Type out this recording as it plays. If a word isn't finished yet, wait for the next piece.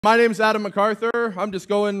My name's Adam McArthur. I'm just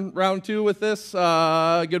going round two with this.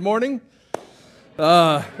 Good morning.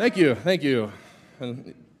 Thank you.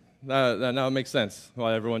 And that now makes sense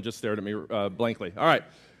why everyone just stared at me blankly. All right.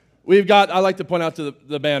 I like to point out to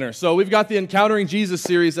the banner. So we've got the Encountering Jesus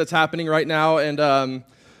series that's happening right now. And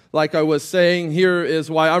like I was saying, here is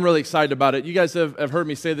why I'm really excited about it. You guys have heard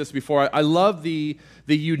me say this before. I love the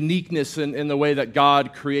uniqueness in the way that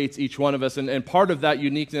God creates each one of us. And part of that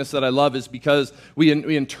uniqueness that I love is because we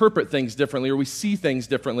interpret things differently, or we see things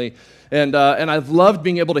differently. And I've loved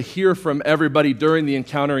being able to hear from everybody during the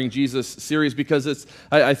Encountering Jesus series, because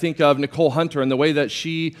I think of Nicole Hunter and the way that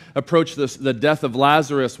she approached the death of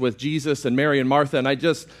Lazarus with Jesus and Mary and Martha. And I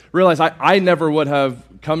just realized I never would have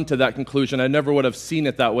come to that conclusion. I never would have seen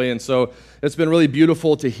it that way. And so it's been really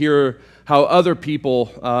beautiful to hear how other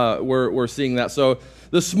people were seeing that. So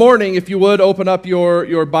this morning, if you would, open up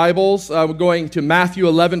your Bibles. We're going to Matthew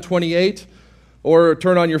 11:28, or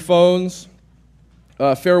turn on your phones.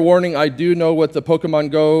 Fair warning, I do know what the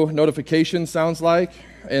Pokemon Go notification sounds like,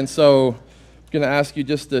 and so I'm going to ask you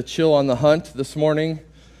just to chill on the hunt this morning,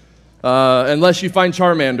 unless you find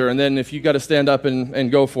Charmander, and then if you got to stand up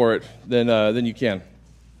and go for it, then you can.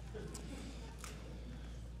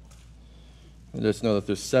 I just know that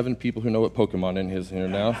there's 7 people who know what Pokemon is here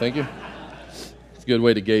now. Thank you. It's a good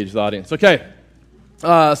way to gauge the audience. Okay,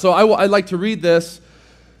 so I'd like to read this,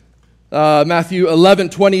 Matthew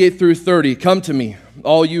 11:28 through 30. Come to me,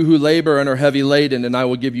 all you who labor and are heavy laden, and I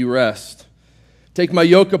will give you rest. Take my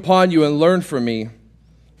yoke upon you and learn from me,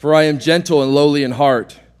 for I am gentle and lowly in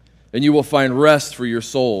heart, and you will find rest for your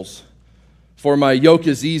souls. For my yoke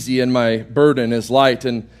is easy and my burden is light.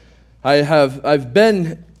 And I've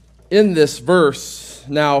been in this verse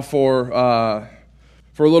now for a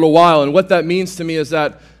little while, and what that means to me is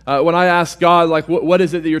that when I ask God, like, what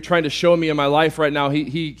is it that you're trying to show me in my life right now,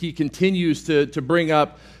 He continues to bring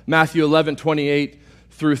up Matthew 11:28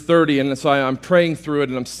 through 30, and so I'm praying through it,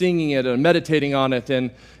 and I'm singing it, and I'm meditating on it,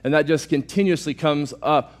 and that just continuously comes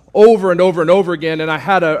up over and over and over again. And I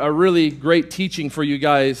had a really great teaching for you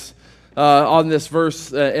guys on this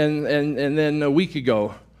verse, and then a week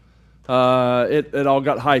ago, it all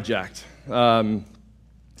got hijacked.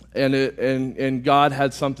 And God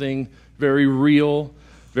had something very real,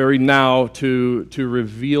 very now to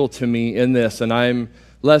reveal to me in this, and I'm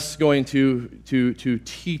less going to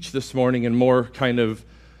teach this morning and more kind of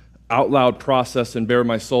out loud process and bare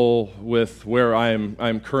my soul with where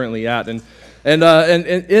I'm currently at. And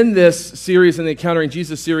in this series, in the Encountering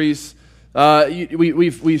Jesus series,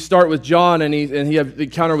 we start with John, and he have the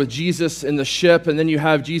encounter with Jesus in the ship, and then you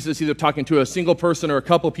have Jesus either talking to a single person or a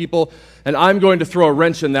couple people. And I'm going to throw a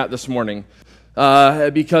wrench in that this morning,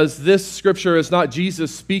 because this scripture is not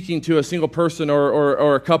Jesus speaking to a single person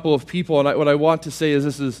or a couple of people. And what I want to say is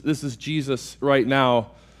this is Jesus right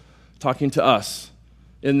now talking to us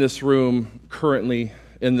in this room currently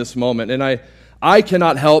in this moment. And I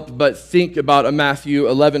cannot help but think about a Matthew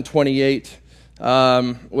 11:28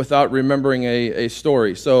 without remembering a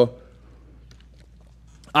story. So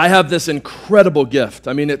I have this incredible gift.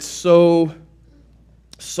 I mean, it's so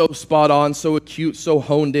spot on, so acute, so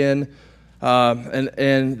honed in,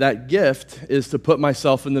 and that gift is to put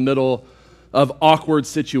myself in the middle of awkward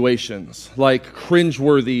situations, like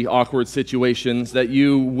cringeworthy awkward situations that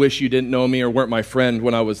you wish you didn't know me or weren't my friend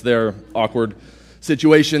when I was there, awkward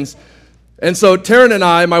situations. And so Taryn and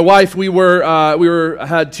I, my wife, we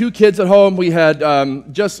had 2 kids at home. We had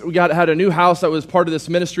had a new house that was part of this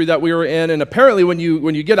ministry that we were in. And apparently, when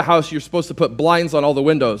you get a house, you're supposed to put blinds on all the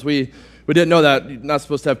windows. We didn't know that. You're not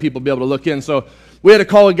supposed to have people be able to look in. So we had to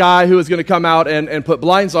call a guy who was going to come out and put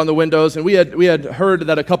blinds on the windows. And we had heard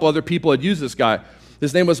that a couple other people had used this guy.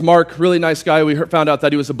 His name was Mark, really nice guy. We found out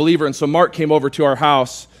that he was a believer. And so Mark came over to our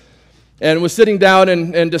house and was sitting down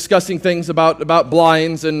and discussing things about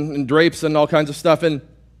blinds and drapes and all kinds of stuff. And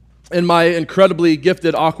in my incredibly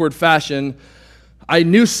gifted, awkward fashion, I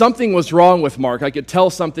knew something was wrong with Mark. I could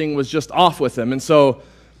tell something was just off with him. And so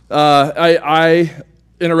I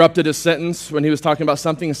interrupted his sentence when he was talking about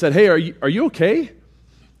something and said, "Hey, are you okay?"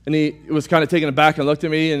 And he was kind of taken aback and looked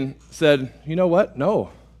at me and said, "You know what?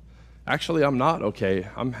 No, actually, I'm not okay.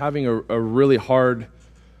 I'm having a really hard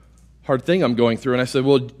thing I'm going through." And I said,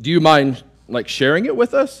 "Well, do you mind like sharing it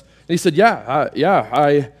with us?" And he said,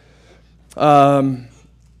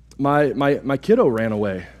 my kiddo ran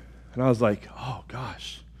away." And I was like, "Oh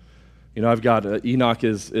gosh, I've got Enoch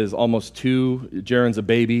is almost 2, Jaren's a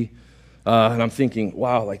baby," and I'm thinking,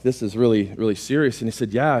 wow, like this is really, really serious. And he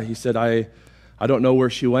said, "Yeah," he said, I don't know where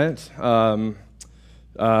she went.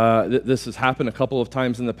 This has happened a couple of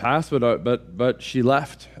times in the past, but she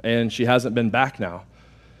left and she hasn't been back now."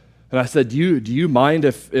 And I said, do you mind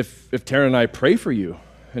if Taryn and I pray for you?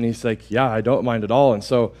 And he's like, yeah, I don't mind at all. And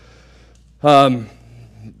so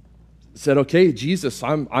said, okay, Jesus,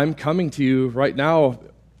 I'm coming to you right now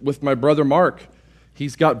with my brother Mark.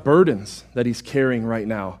 He's got burdens that he's carrying right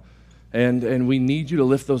now. And we need you to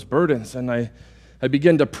lift those burdens. And I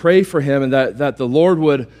began to pray for him, and that the Lord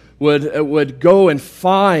would go and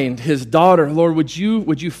find his daughter. Lord, would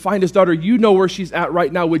you find his daughter? You know where she's at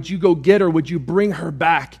right now. Would you go get her? Would you bring her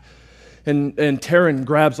back? And Taryn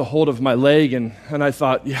grabs a hold of my leg, and I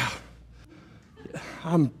thought, yeah,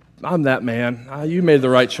 I'm that man. You made the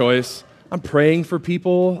right choice. I'm praying for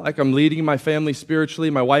people, like I'm leading my family spiritually.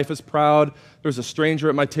 My wife is proud. There's a stranger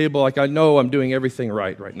at my table. Like I know I'm doing everything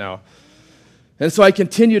right now. And so I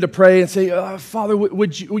continue to pray and say, Father,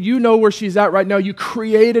 would you know where she's at right now? You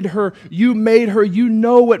created her. You made her. You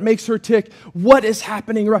know what makes her tick. What is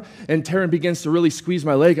happening? And Taryn begins to really squeeze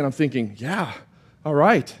my leg, and I'm thinking, yeah, all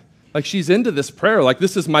right. Like she's into this prayer. Like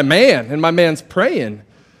this is my man, and my man's praying.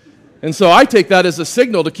 And so I take that as a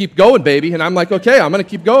signal to keep going, baby. And I'm like, okay, I'm going to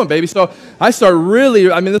keep going, baby. So I start really,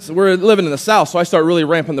 we're living in the South, so I start really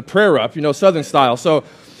ramping the prayer up, Southern style. So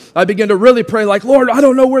I begin to really pray like, Lord, I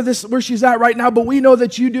don't know where she's at right now, but we know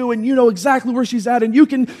that you do, and you know exactly where she's at, and you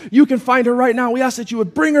can find her right now. We ask that you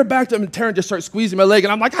would bring her back to him. And Taryn just starts squeezing my leg,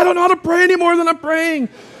 and I'm like, I don't know how to pray any more than I'm praying.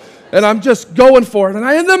 And I'm just going for it. And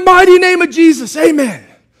in the mighty name of Jesus, amen.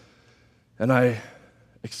 And I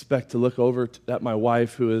expect to look over at my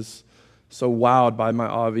wife, who is so wowed by my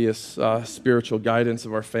obvious spiritual guidance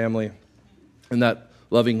of our family, and that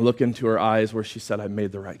loving look into her eyes where she said, I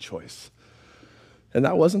made the right choice. And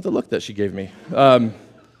that wasn't the look that she gave me. The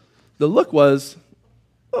look was,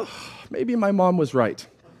 maybe my mom was right.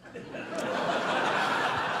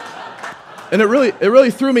 And it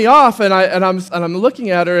really threw me off, and I'm looking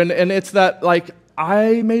at her, and it's that, like,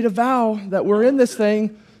 I made a vow that we're in this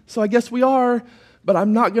thing, so I guess we are. But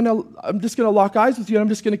I'm just going to lock eyes with you, and I'm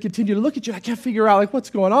just going to continue to look at you. I can't figure out, like,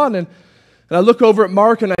 what's going on. And I look over at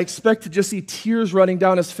Mark, and I expect to just see tears running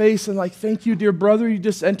down his face, and like, thank you, dear brother. You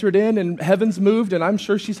just entered in, and heaven's moved, and I'm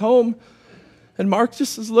sure she's home. And Mark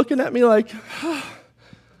just is looking at me like, and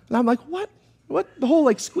I'm like, what? What? The whole,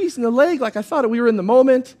 like, squeezing the leg, like I thought we were in the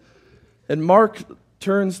moment. And Mark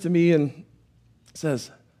turns to me and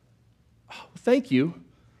says, thank you,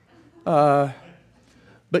 but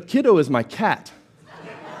Kiddo is my cat.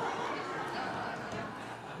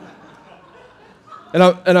 And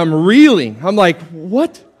I'm reeling. I'm like,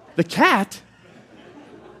 what? The cat?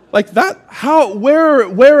 Like that? How?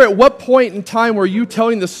 Where? At what point in time were you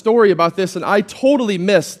telling the story about this? And I totally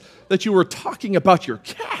missed that you were talking about your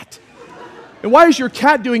cat. And why is your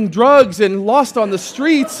cat doing drugs and lost on the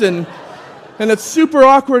streets? And it's super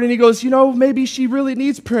awkward. And he goes, maybe she really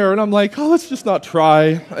needs prayer. And I'm like, let's just not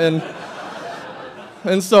try.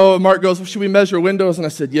 And so Mark goes, well, should we measure windows? And I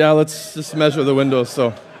said, yeah, let's just measure the windows.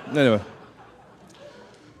 So anyway.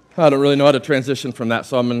 I don't really know how to transition from that,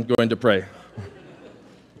 so I'm going to pray.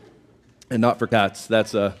 And not for cats.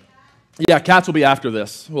 Cats will be after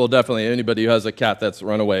this. Well, definitely, anybody who has a cat that's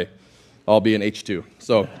run away, I'll be in H2.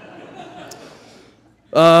 So,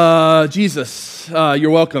 Jesus,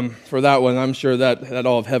 you're welcome for that one. I'm sure that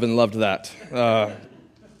all of heaven loved that.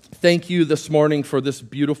 Thank you this morning for this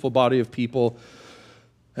beautiful body of people.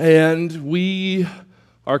 And we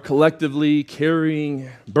are collectively carrying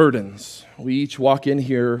burdens. We each walk in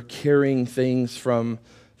here carrying things from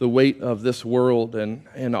the weight of this world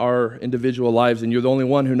and our individual lives, and you're the only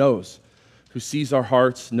one who knows, who sees our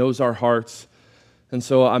hearts, knows our hearts. And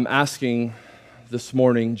so I'm asking this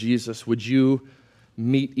morning, Jesus, would you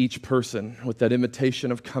meet each person with that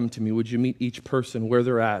invitation of come to me? Would you meet each person where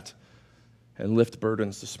they're at and lift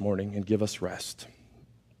burdens this morning and give us rest?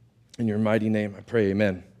 In your mighty name I pray,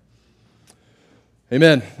 amen.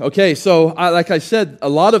 Amen. Okay, so like I said, a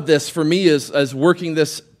lot of this for me is working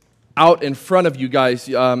this out in front of you guys.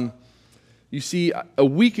 You see, a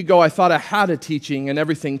week ago I thought I had a teaching and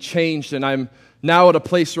everything changed, and I'm now at a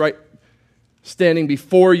place right standing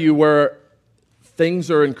before you where things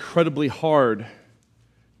are incredibly hard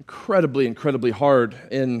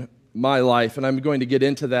in my life, and I'm going to get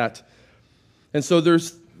into that. And so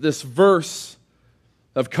there's this verse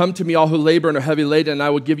of come to me all who labor and are heavy laden, and I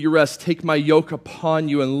will give you rest. Take my yoke upon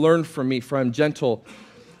you and learn from me, for I am gentle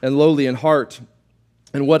and lowly in heart.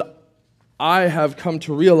 And what I have come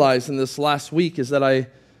to realize in this last week is that I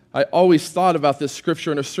always thought about this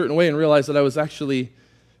scripture in a certain way and realized that I was actually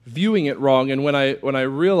viewing it wrong. And when I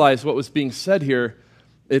realized what was being said here,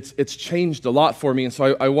 it's changed a lot for me, and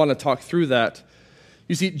so I want to talk through that.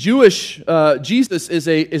 You see, Jesus is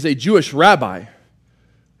a Jewish rabbi.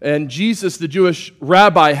 And Jesus, the Jewish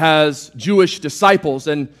rabbi, has Jewish disciples.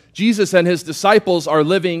 And Jesus and his disciples are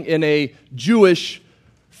living in a Jewish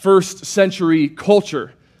first century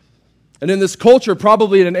culture. And in this culture,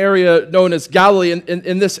 probably in an area known as Galilee,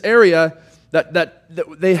 in this area, that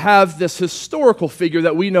they have this historical figure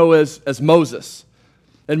that we know as Moses.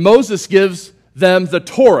 And Moses gives them the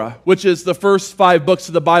Torah, which is the first 5 books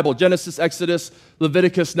of the Bible: Genesis, Exodus,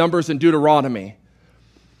 Leviticus, Numbers, and Deuteronomy.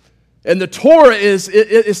 And the Torah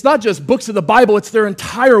it's not just books of the Bible, it's their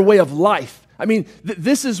entire way of life. I mean,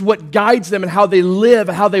 this is what guides them and how they live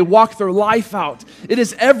and how they walk their life out. It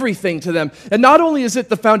is everything to them. And not only is it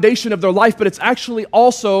the foundation of their life, but it's actually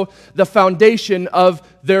also the foundation of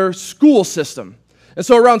their school system. And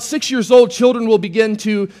so around 6 years old, children will begin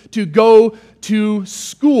to go to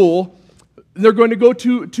school. They're going to go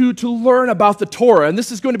to learn about the Torah. And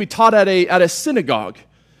this is going to be taught at a synagogue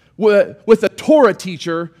with a Torah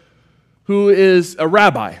teacher who is a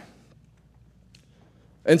rabbi.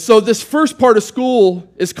 And so this first part of school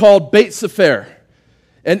is called Beit Sefer.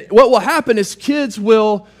 And what will happen is kids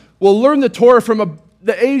will learn the Torah from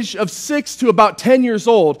the age of 6 to about 10 years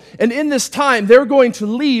old. And in this time, they're going to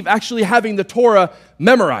leave actually having the Torah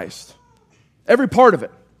memorized. Every part of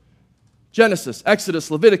it. Genesis,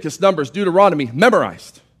 Exodus, Leviticus, Numbers, Deuteronomy,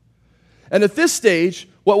 memorized. And at this stage,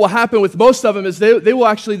 what will happen with most of them is they will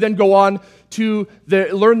actually then go on to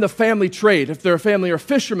learn the family trade. If they're a family or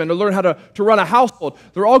fishermen, or learn how to run a household,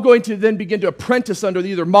 they're all going to then begin to apprentice under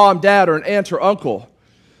either mom, dad, or an aunt or uncle.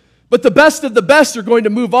 But the best of the best are going to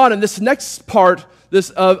move on, and this next part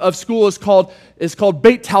of school is called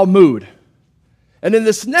Beit Talmud. And in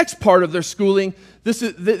this next part of their schooling, this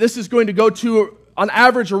is going to go to, on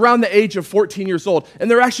average, around the age of 14 years old.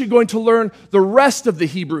 And they're actually going to learn the rest of the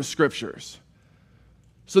Hebrew Scriptures.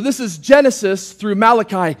 So this is Genesis through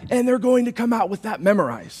Malachi, and they're going to come out with that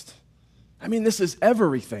memorized. I mean, this is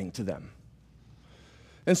everything to them.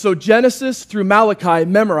 And so Genesis through Malachi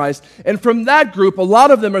memorized. And from that group, a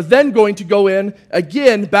lot of them are then going to go in,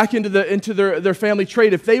 again, back into their family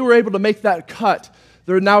trade. If they were able to make that cut,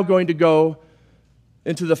 they're now going to go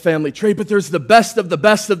into the family trade. But there's the best of the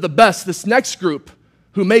best of the best, this next group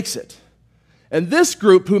who makes it. And this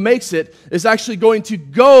group who makes it is actually going to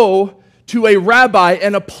go to a rabbi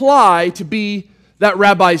and apply to be that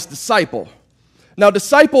rabbi's disciple. Now,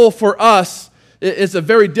 disciple for us is a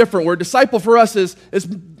very different word. Disciple for us is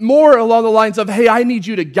more along the lines of, hey, I need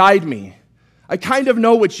you to guide me. I kind of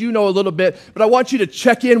know what you know a little bit, but I want you to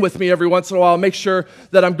check in with me every once in a while and make sure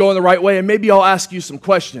that I'm going the right way, and maybe I'll ask you some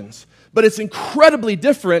questions. But it's incredibly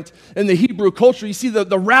different in the Hebrew culture. You see,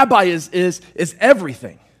 the rabbi is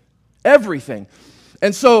everything. Everything.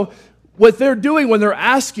 And so what they're doing when they're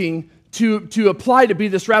asking to apply to be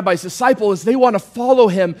this rabbi's disciple is they want to follow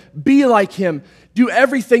him, be like him, do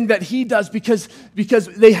everything that he does because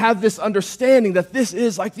they have this understanding that this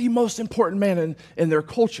is like the most important man in their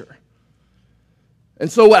culture.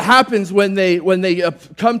 And so what happens when they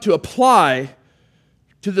come to apply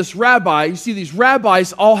to this rabbi, you see these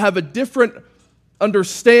rabbis all have a different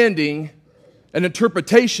understanding and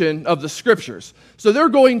interpretation of the Scriptures. So they're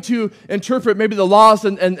going to interpret maybe the laws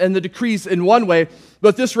and the decrees in one way,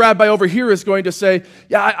 but this rabbi over here is going to say,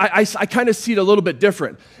 yeah, I kind of see it a little bit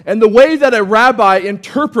different. And the way that a rabbi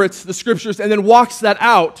interprets the Scriptures and then walks that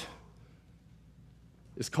out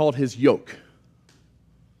is called his yoke.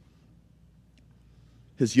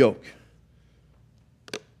 His yoke.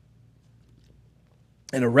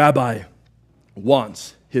 And a rabbi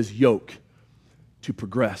wants his yoke to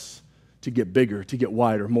progress, to get bigger, to get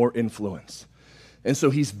wider, more influence. And so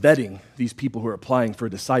he's vetting these people who are applying for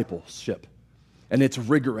discipleship. And it's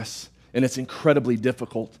rigorous, and it's incredibly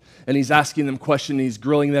difficult. And he's asking them questions, and he's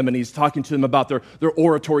grilling them, and he's talking to them about their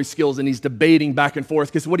oratory skills, and he's debating back and forth,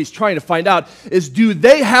 because what he's trying to find out is, do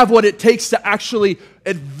they have what it takes to actually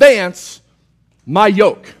advance my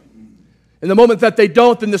yoke? And the moment that they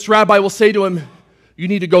don't, then this rabbi will say to him, you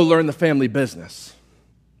need to go learn the family business.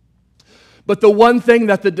 But the one thing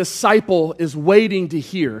that the disciple is waiting to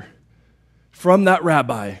hear from that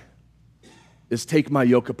rabbi is, take my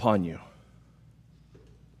yoke upon you.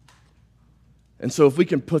 And so if we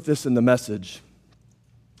can put this in the message,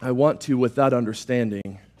 I want to, with that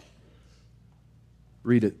understanding,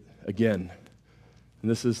 read it again. And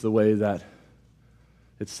this is the way that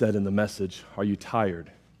it's said in the message. Are you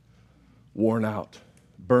tired, worn out,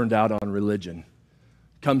 burned out on religion?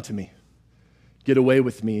 Come to me. Get away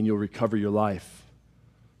with me and you'll recover your life.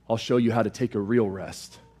 I'll show you how to take a real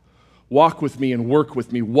rest. Walk with me and work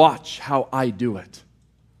with me. Watch how I do it.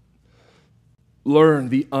 Learn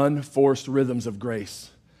the unforced rhythms of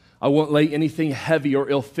grace. I won't lay anything heavy or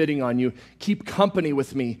ill-fitting on you. Keep company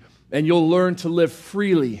with me. and you'll learn to live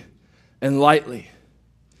freely and lightly.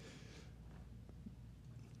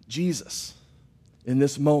 Jesus, in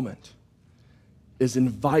this moment, is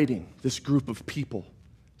inviting this group of people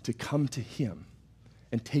to come to him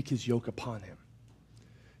and take his yoke upon him.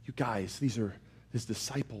 You guys, these are his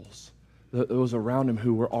disciples, those around him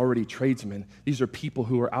who were already tradesmen. These are people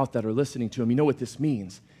who are out that are listening to him. You know what this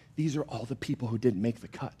means? These are all the people who didn't make the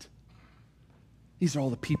cut. These are all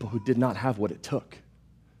the people who did not have what it took.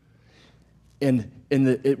 And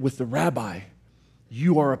with the rabbi,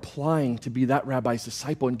 you are applying to be that rabbi's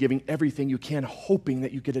disciple and giving everything you can, hoping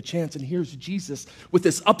that you get a chance. And here's Jesus with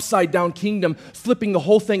this upside-down kingdom, flipping the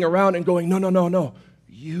whole thing around and going, no.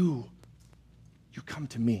 You come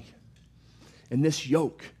to me. And this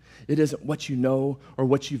yoke, it isn't what you know or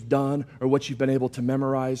what you've done or what you've been able to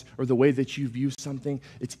memorize or the way that you've used something.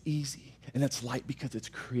 It's easy and it's light because it's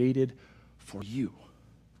created for you.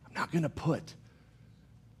 I'm not going to put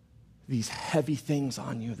these heavy things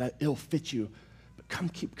on you that ill fit you, but come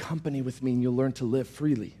keep company with me and you'll learn to live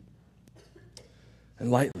freely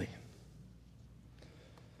and lightly.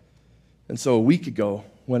 And so a week ago,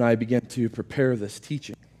 when I began to prepare this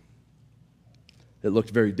teaching, it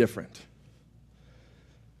looked very different.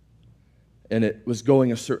 And it was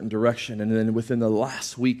going a certain direction. And then within the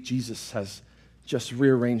last week, Jesus has just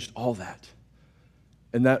rearranged all that.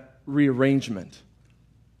 And that rearrangement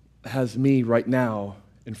has me right now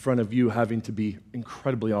in front of you having to be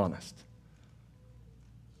incredibly honest.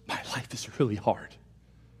 My life is really hard.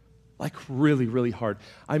 Like really, really hard.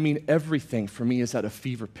 I mean, everything for me is at a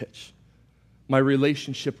fever pitch. My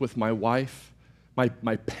relationship with my wife, my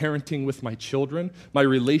parenting with my children, my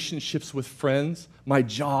relationships with friends, my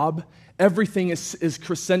job, everything is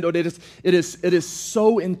crescendoed. It is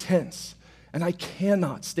so intense. And I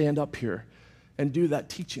cannot stand up here and do that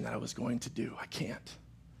teaching that I was going to do. I can't.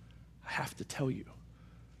 I have to tell you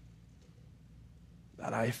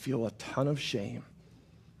that I feel a ton of shame,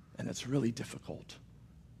 and it's really difficult.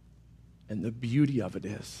 And the beauty of it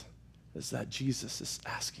is that Jesus is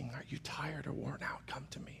asking, are you tired or worn out? Come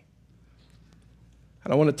to me.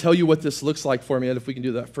 And I want to tell you what this looks like for me, and if we can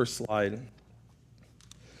do that first slide.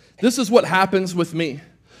 This is what happens with me.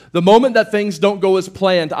 The moment that things don't go as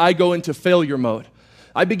planned, I go into failure mode.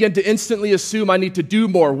 I begin to instantly assume I need to do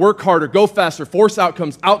more, work harder, go faster, force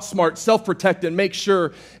outcomes, outsmart, self-protect, and make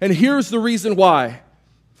sure. And here's the reason why.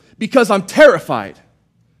 Because I'm terrified.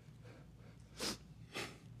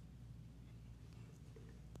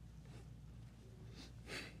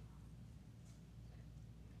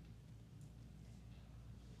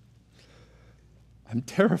 I'm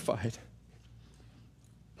terrified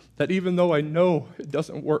that even though I know it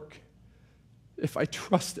doesn't work, if I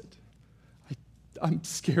trust it, I'm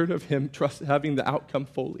scared of him having the outcome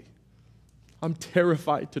fully. I'm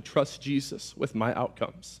terrified to trust Jesus with my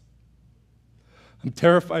outcomes. I'm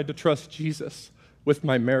terrified to trust Jesus with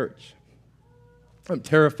my marriage. I'm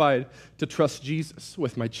terrified to trust Jesus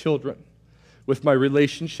with my children, with my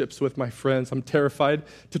relationships with my friends. I'm terrified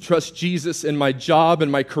to trust Jesus in my job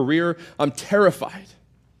and my career. I'm terrified.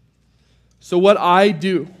 So what I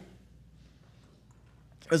do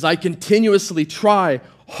is I continuously try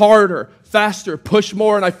harder, faster, push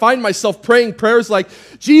more, and I find myself praying prayers like,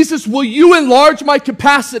 Jesus, will you enlarge my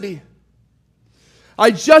capacity?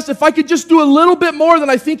 If I could just do a little bit more, then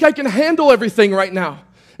I think I can handle everything right now.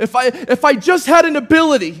 If I just had an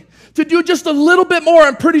ability to do just a little bit more,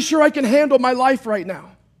 I'm pretty sure I can handle my life right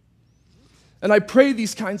now. And I pray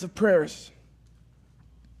these kinds of prayers.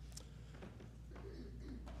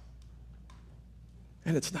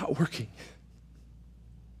 And it's not working.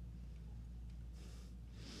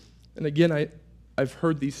 And again, I've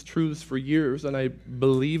heard these truths for years, and I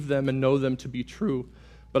believe them and know them to be true,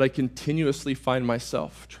 but I continuously find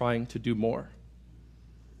myself trying to do more.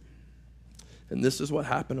 And this is what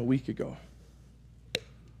happened a week ago.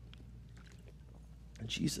 And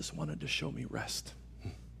Jesus wanted to show me rest.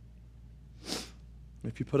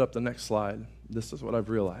 If you put up the next slide, this is what I've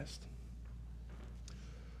realized.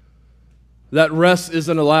 That rest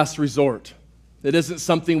isn't a last resort. It isn't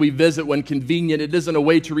something we visit when convenient. It isn't a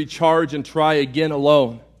way to recharge and try again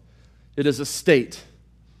alone. It is a state.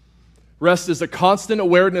 Rest is a constant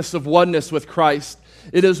awareness of oneness with Christ.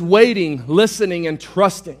 It is waiting, listening, and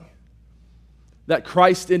trusting that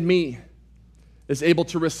Christ in me is able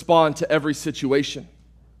to respond to every situation.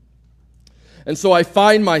 And so I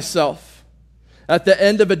find myself at the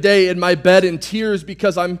end of a day in my bed in tears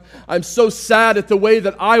because I'm so sad at the way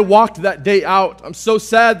that I walked that day out. I'm so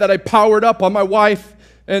sad that I powered up on my wife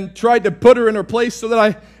and tried to put her in her place so that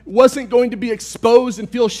I wasn't going to be exposed and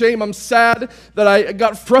feel shame. I'm sad that I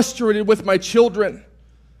got frustrated with my children.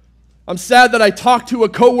 I'm sad that I talked to a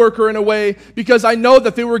coworker in a way because I know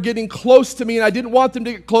that they were getting close to me and I didn't want them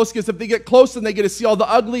to get close because if they get close then they get to see all the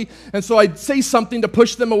ugly. And so I'd say something to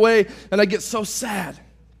push them away and I get so sad.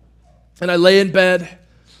 And I lay in bed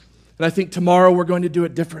and I think tomorrow we're going to do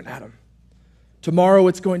it different, Adam. Tomorrow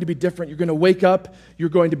it's going to be different. You're going to wake up. You're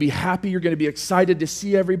going to be happy. You're going to be excited to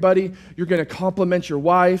see everybody. You're going to compliment your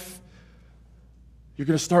wife. You're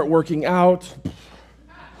going to start working out.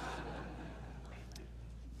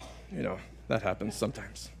 You know, that happens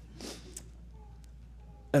sometimes.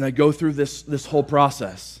 And I go through this whole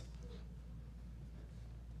process.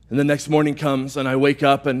 And the next morning comes and I wake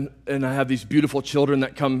up and I have these beautiful children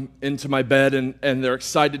that come into my bed and they're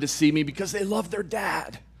excited to see me because they love their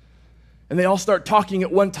dad. And they all start talking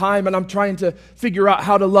at one time, and I'm trying to figure out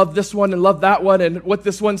how to love this one and love that one and what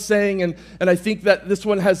this one's saying. And I think that this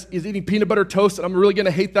one is eating peanut butter toast, and I'm really going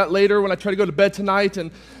to hate that later when I try to go to bed tonight.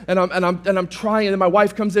 And I'm trying, and then my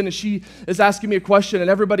wife comes in, and she is asking me a question, and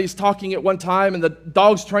everybody's talking at one time, and the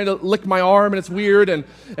dog's trying to lick my arm, and it's weird, and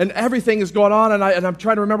everything is going on, and I'm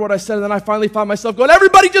trying to remember what I said, and then I finally found myself going,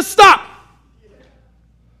 everybody just stop!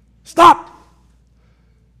 Stop!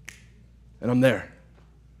 And I'm there.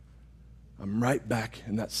 I'm right back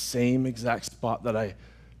in that same exact spot that I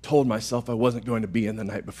told myself I wasn't going to be in the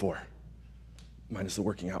night before, minus the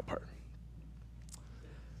working out part.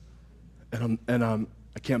 And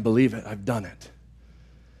I can't believe it. I've done it.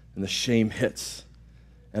 And the shame hits.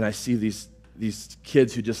 And I see these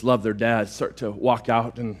kids who just love their dad start to walk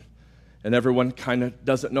out, and everyone kind of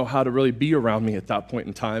doesn't know how to really be around me at that point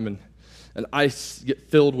in time. And I get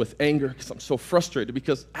filled with anger because I'm so frustrated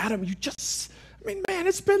because, Adam, man,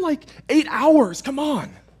 it's been like 8 hours. Come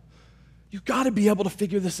on. You've got to be able to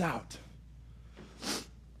figure this out.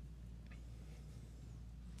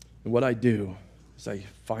 And what I do is I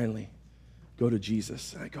finally go to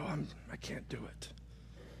Jesus, and I go, I can't do it.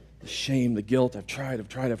 The shame, the guilt, I've tried.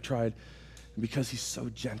 And because he's so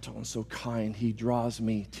gentle and so kind, he draws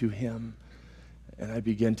me to him, and I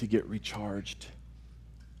begin to get recharged.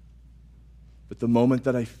 But the moment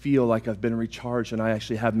that I feel like I've been recharged and I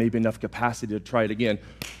actually have maybe enough capacity to try it again,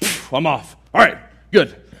 I'm off. All right,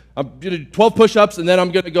 good. I'm going to do 12 push-ups, and then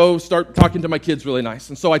I'm going to go start talking to my kids really nice.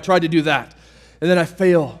 And so I try to do that. And then I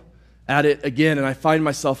fail at it again, and I find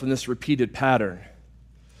myself in this repeated pattern.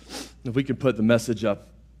 If we can put the message up.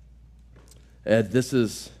 Ed, this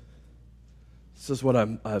is what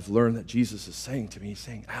I've learned that Jesus is saying to me. He's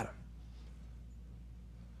saying, Adam,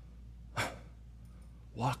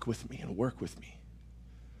 walk with me and work with me.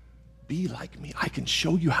 Be like me. I can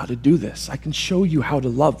show you how to do this. I can show you how to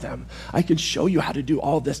love them. I can show you how to do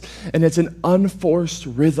all this. And it's an unforced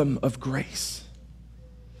rhythm of grace.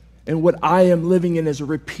 And what I am living in is a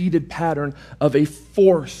repeated pattern of a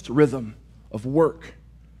forced rhythm of work.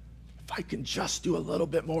 If I can just do a little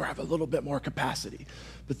bit more, have a little bit more capacity.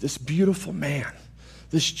 But this beautiful man,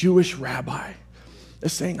 this Jewish rabbi,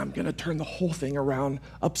 is saying, I'm going to turn the whole thing around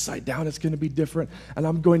upside down. It's going to be different. And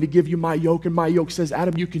I'm going to give you my yoke. And my yoke says,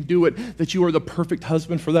 Adam, you can do it. That you are the perfect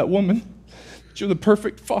husband for that woman. That you're the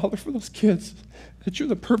perfect father for those kids. That you're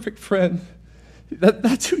the perfect friend.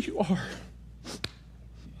 That's who you are.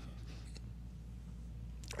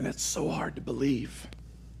 And it's so hard to believe.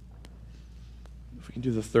 If we can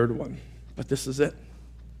do the third one. But this is it.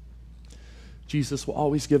 Jesus will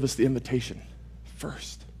always give us the invitation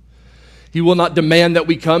first. He will not demand that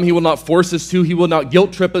we come. He will not force us to. He will not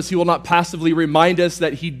guilt trip us. He will not passively remind us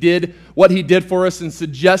that he did what he did for us and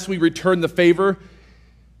suggest we return the favor.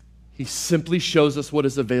 He simply shows us what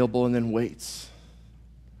is available and then waits.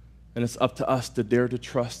 And it's up to us to dare to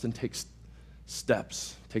trust and take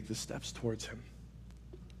the steps towards him.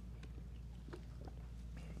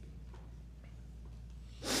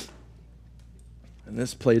 And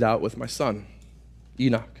this played out with my son,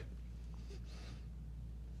 Enoch.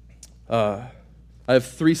 I have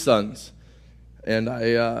 3 sons, and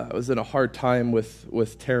I was in a hard time with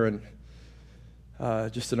Taryn.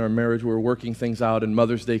 Just in our marriage, we were working things out, and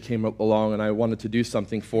Mother's Day came up along, and I wanted to do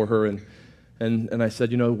something for her, and I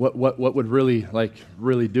said, what would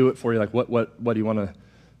really do it for you? Like, what do you want to?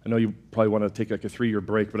 I know you probably want to take like a 3-year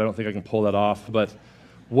break, but I don't think I can pull that off. But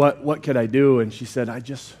what could I do? And she said, I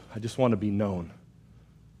just want to be known.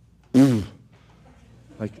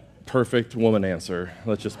 Like, perfect woman answer,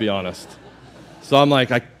 let's just be honest. So I'm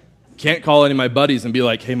like, I can't call any of my buddies and be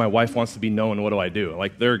like, hey, my wife wants to be known, what do I do?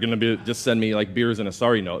 Like, they're going to just send me like beers and a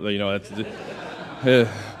sorry note. That's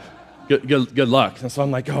good luck. And so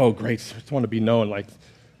I'm like, oh, great, I just want to be known. Like,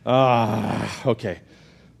 okay.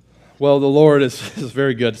 Well, the Lord is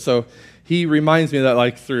very good. So he reminds me that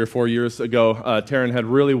like 3 or 4 years ago, Taryn had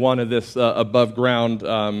really wanted this above ground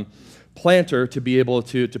planter to be able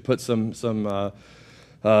to put some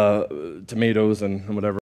tomatoes and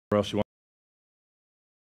whatever else you want.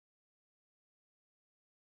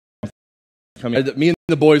 Me and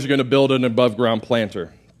the boys are going to build an above-ground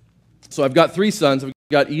planter. So I've got 3 sons. I've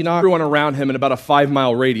got Enoch, everyone around him in about a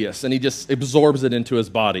 5-mile radius, and he just absorbs it into his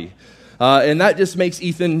body. And that just makes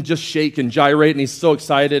Ethan just shake and gyrate, and he's so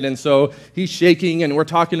excited. And so he's shaking, and we're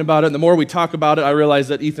talking about it. And the more we talk about it, I realize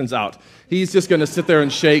that Ethan's out. He's just going to sit there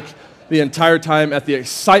and shake the entire time at the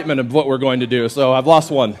excitement of what we're going to do. So I've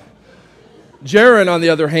lost one. Jaron, on the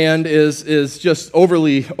other hand, is just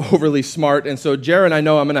overly smart. And so Jaron, I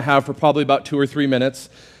know I'm going to have for probably about 2 or 3 minutes.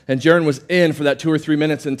 And Jaron was in for that 2 or 3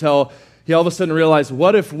 minutes until he all of a sudden realized,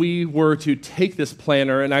 what if we were to take this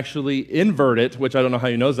planter and actually invert it, which I don't know how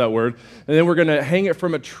he knows that word, and then we're going to hang it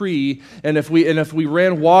from a tree, and if we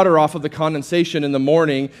ran water off of the condensation in the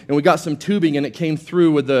morning, and we got some tubing, and it came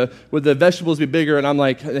through, would the vegetables be bigger? And I'm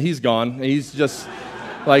like, he's gone. He's just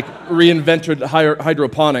like reinvented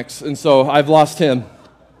hydroponics, and so I've lost him.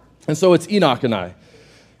 And so it's Enoch and I.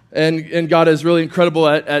 And God is really incredible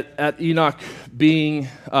at Enoch being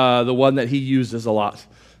the one that he uses a lot.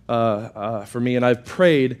 For me, and I've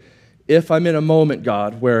prayed, if I'm in a moment,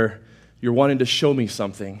 God, where you're wanting to show me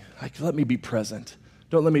something, like, let me be present.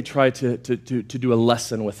 Don't let me try to do a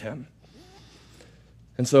lesson with him.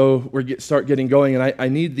 And so we start getting going, and I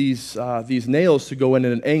need these nails to go in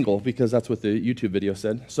at an angle, because that's what the YouTube video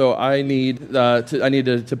said. So I need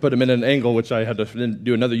to put them in an angle, which I had to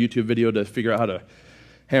do another YouTube video to figure out how to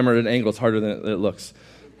hammer at an angle. It's harder than it looks.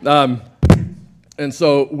 And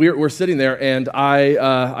so we're sitting there, and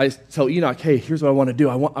I tell Enoch, hey, here's what I want to do.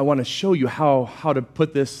 I want to show you how to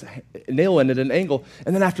put this nail in at an angle,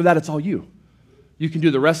 and then after that, it's all you. You can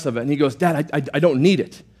do the rest of it. And he goes, Dad, I don't need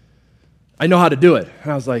it. I know how to do it.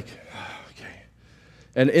 And I was like, okay.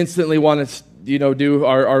 And instantly wanted to do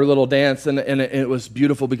our little dance, and it was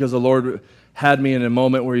beautiful because the Lord had me in a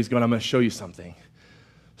moment where he's going, I'm going to show you something.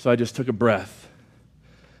 So I just took a breath.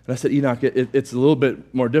 And I said, Enoch, it's a little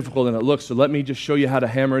bit more difficult than it looks, so let me just show you how to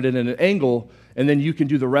hammer it in at an angle, and then you can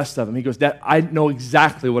do the rest of them. He goes, Dad, I know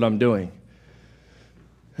exactly what I'm doing.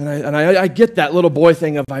 And I get that little boy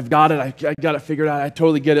thing of, I've got it, I got it figured out, I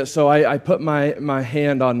totally get it. So I put my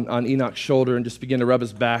hand on Enoch's shoulder and just begin to rub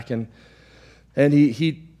his back, and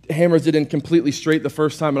he hammers it in completely straight the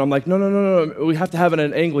first time, and I'm like, no, we have to have it at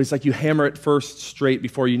an angle. He's like, you hammer it first straight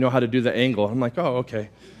before you know how to do the angle. I'm like, oh, okay.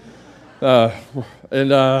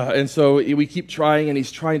 And so we keep trying, and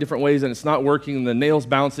he's trying different ways, and it's not working, and the nail's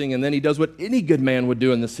bouncing, and then he does what any good man would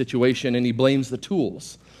do in this situation, and he blames the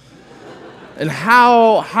tools. And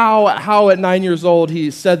how at 9 years old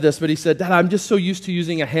he said this, but he said, Dad, I'm just so used to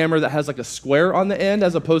using a hammer that has like a square on the end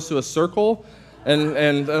as opposed to a circle.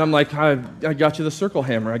 And I'm like, I got you the circle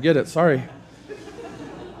hammer. I get it. Sorry.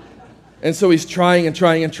 And so he's trying,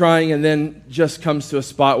 and then just comes to a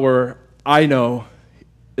spot where I know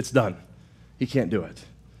it's done. He can't do it.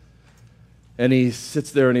 And he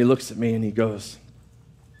sits there and he looks at me and he goes,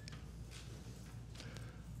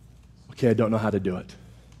 okay, I don't know how to do it.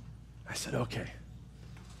 I said, okay.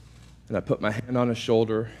 And I put my hand on his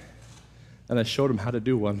shoulder and I showed him how to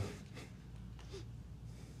do one.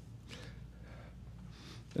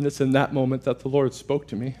 And it's in that moment that the Lord spoke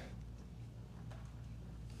to me.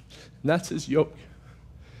 And that's his yoke.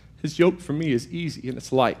 His yoke for me is easy and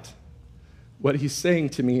it's light. What he's saying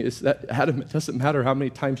to me is that, Adam, it doesn't matter how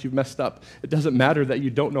many times you've messed up. It doesn't matter that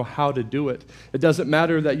you don't know how to do it. It doesn't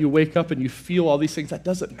matter that you wake up and you feel all these things. That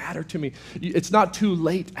doesn't matter to me. It's not too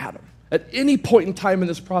late, Adam, at any point in time in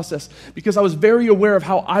this process, because I was very aware of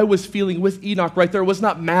how I was feeling with Enoch right there. I was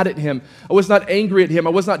not mad at him. I was not angry at him.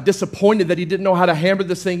 I was not disappointed that he didn't know how to hammer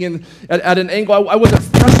this thing in at an angle. I wasn't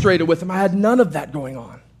frustrated with him. I had none of that going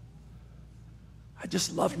on. I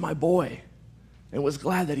just loved my boy and was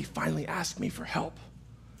glad that he finally asked me for help.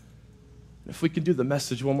 If we can do the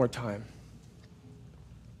message one more time.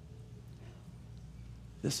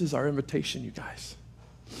 This is our invitation, you guys.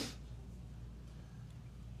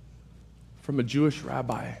 From a Jewish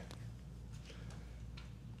rabbi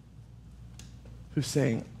who's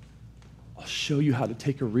saying, I'll show you how to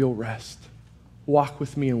take a real rest. Walk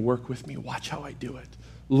with me and work with me. Watch how I do it.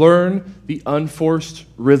 Learn the unforced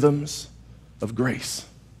rhythms of grace.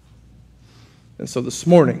 And so this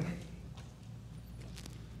morning,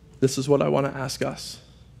 this is what I want to ask us.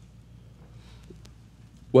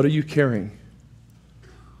 What are you carrying?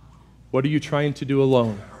 What are you trying to do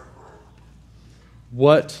alone?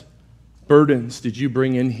 What burdens did you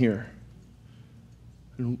bring in here?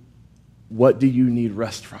 And what do you need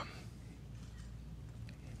rest from?